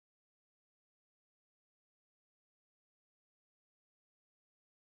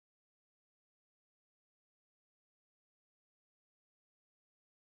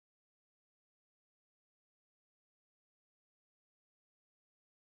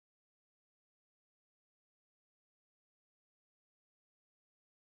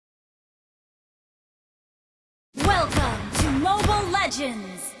Welcome to Mobile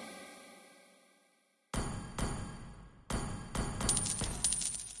Legends!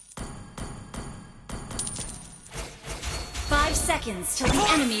 Five seconds till the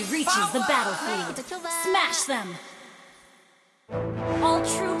enemy reaches the battlefield. Smash them! All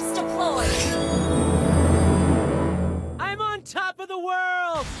troops deployed! I'm on top of the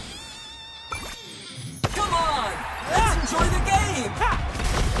world! Come on! Let's enjoy the game!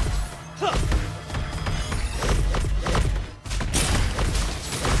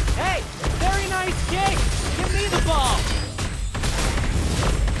 Hey! Very nice kick! Give me the ball!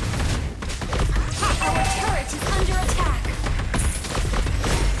 Our turret is under attack!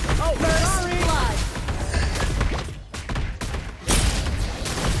 Oh, First sorry! blood!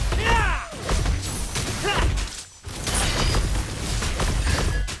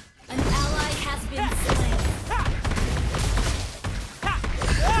 An ally has been slain.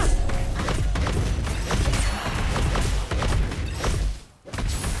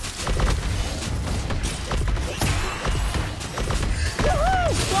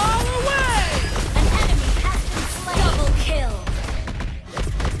 Woohoo! Ball away! An enemy has been slain. Double kill.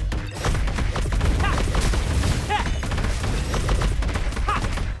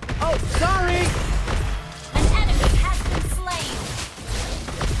 Oh, sorry! An enemy has been slain.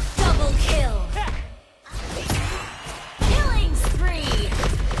 Double kill. Killing spree.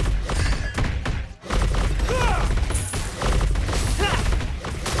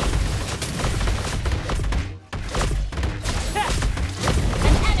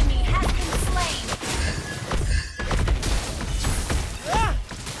 An enemy has been slain.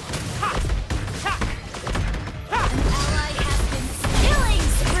 An ally has been slain. Killing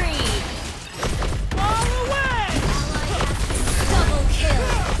spree. Ball away! Ally has been double kill.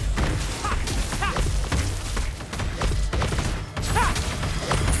 Shut down.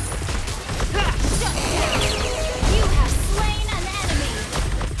 You have slain an enemy.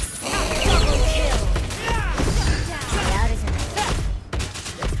 Double kill. Shut down.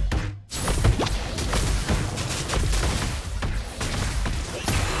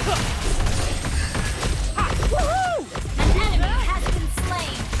 Woohoo! An enemy has been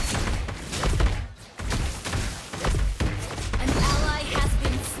slain. An ally has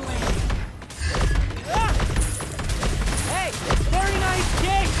been slain. Hey! Very nice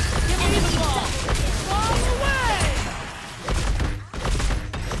kick! Give me the Enemy ball! double kill. Ball away!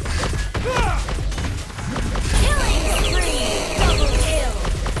 Killing spree. Double kill.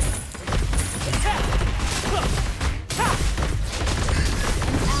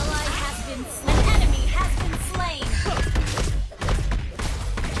 An ally has been slain. An enemy has been slain.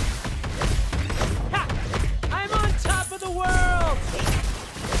 Ha! I'm on top of the world!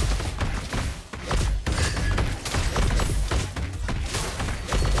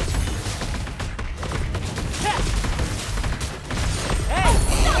 Ha! Hey!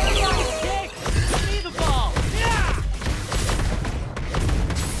 Very nice kick! Give me the ball! Yeah!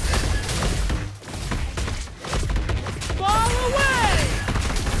 Ball away!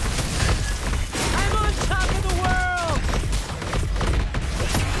 I'm on top of the world!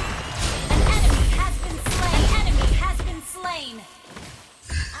 An enemy has been slain. Enemy has been slain.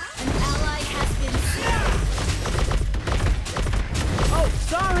 An ally has been slain. Oh,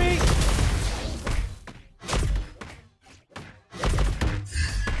 sorry!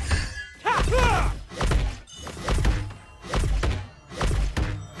 Ha!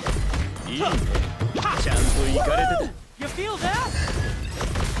 いいね。ちゃんと行かれてた。 You feel that?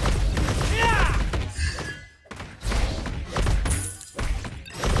 Yeah!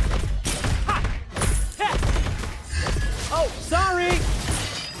 Ha! Ha! Oh, sorry!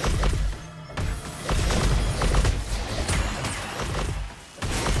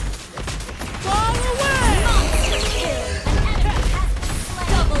 Ball away! Monster kill. An enemy has been slain.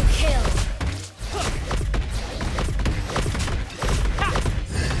 Double kill.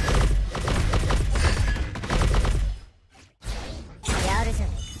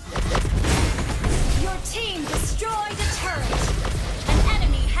 Your team destroyed a turret. An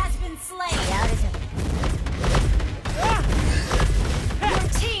enemy has been slain. Your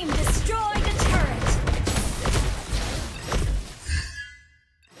team destroyed a turret.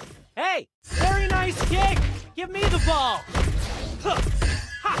 Hey! Very nice kick! Give me the ball! Huh.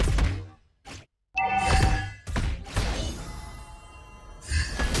 Ha!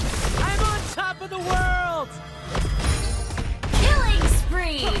 I'm on top of the world! Killing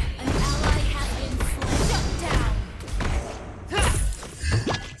spree. An ally has been slain. Shut down.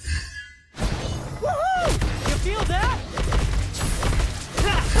 Woohoo! You feel that?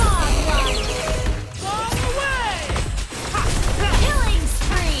 Godlike. Ball away! Killing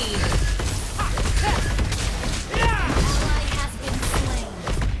spree. Yeah!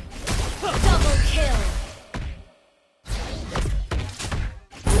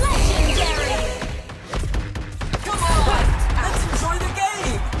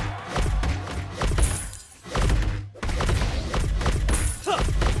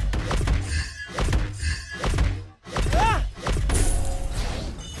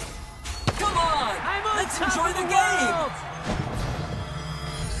 Let's top enjoy of the the game! world!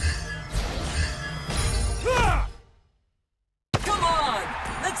 Come on!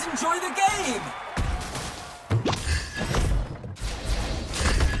 Let's enjoy the game!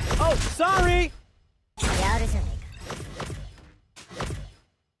 Oh, sorry! やるじゃないか。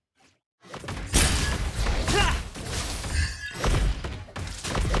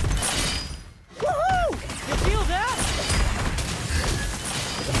 Woohoo! You feel that?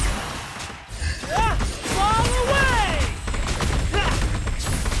 Fall away!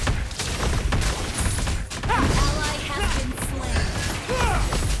 An ally has been slain.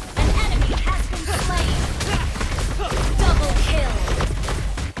 An enemy has been slain. Double kill.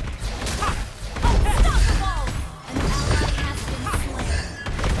 Unstoppable! An ally has been slain.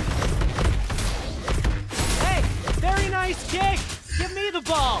 Hey, very nice kick! Give me the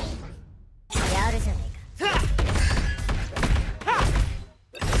ball! やるじゃないか。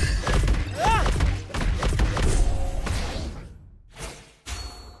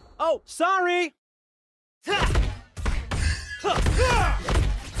 Oh, sorry!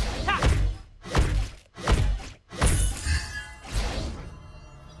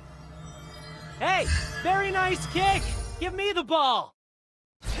 Hey, very nice kick! Give me the ball!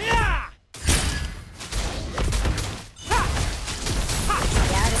 Yeah!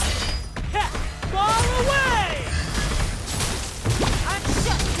 やる。 Ball away! I'm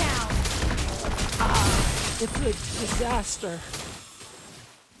shut down. It's a disaster.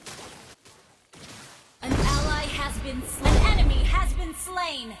 An ally has been slain. An enemy has been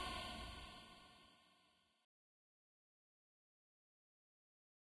slain.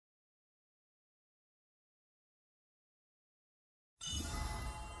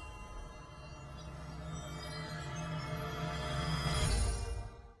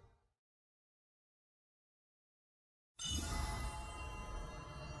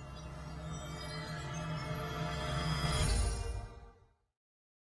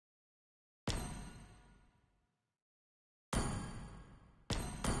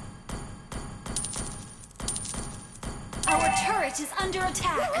 Our turret is under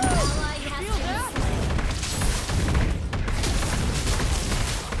attack. An ally has feel been that? slain.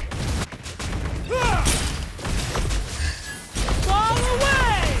 Ball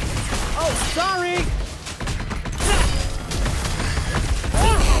away! Oh, sorry!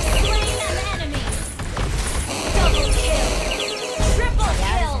 Slain an enemy. Double kill. Triple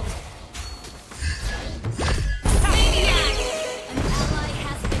kill. Maniac. An ally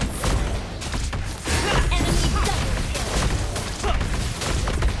has been slain. Enemy double kill.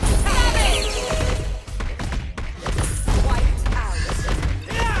 Savage. Wiped out.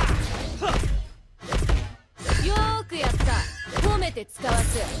 よーくやった。褒めて使わ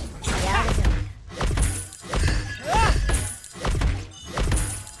す。やるじゃないか。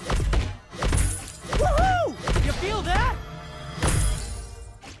 Woohoo! You feel that?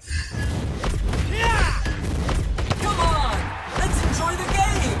 Yeah! Come on! Let's enjoy the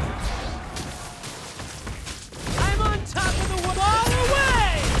game! I'm on top of the world! Ball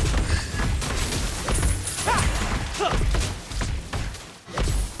away! Ha! Huh.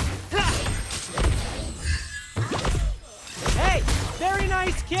 Ha! Hey, very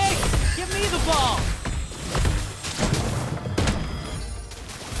nice kick! Give me the ball!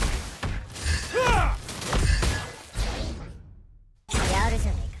 Ha! やるじ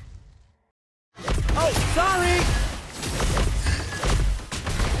ゃないか。 Oh, sorry!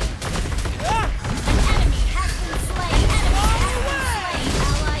 Ah! An enemy has been slain. Enemy has been slain.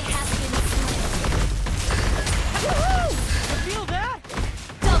 Ally has been slain. Woohoo! You feel that?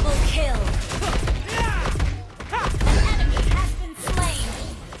 Double kill. Yeah! Ha! An enemy has been slain.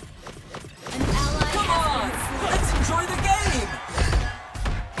 An ally Come has on! been slain. Let's enjoy the game!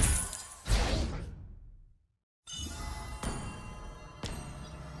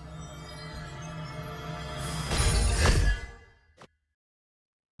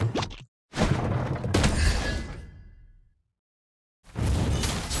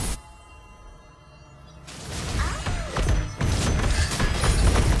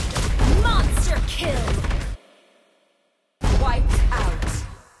 Monster kill. Wiped out.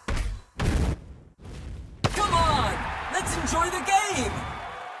 Come on! Let's enjoy the game!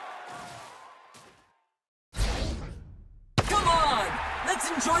 Come on! Let's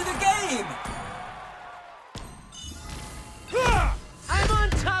enjoy the game! Ha! I'm on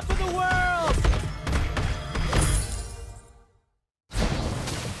top of the world!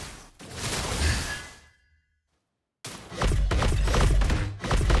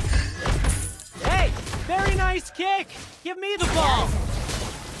 Hey, very nice kick! Give me the ball!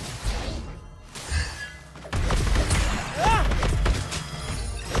 Ah!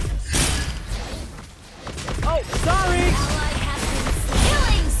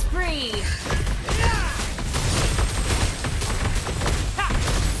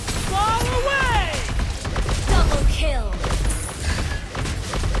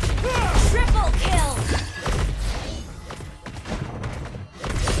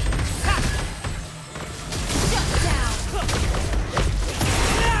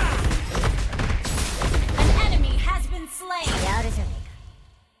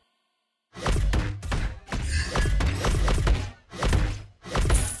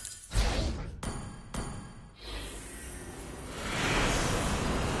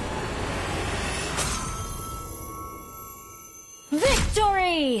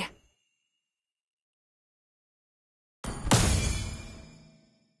 victory!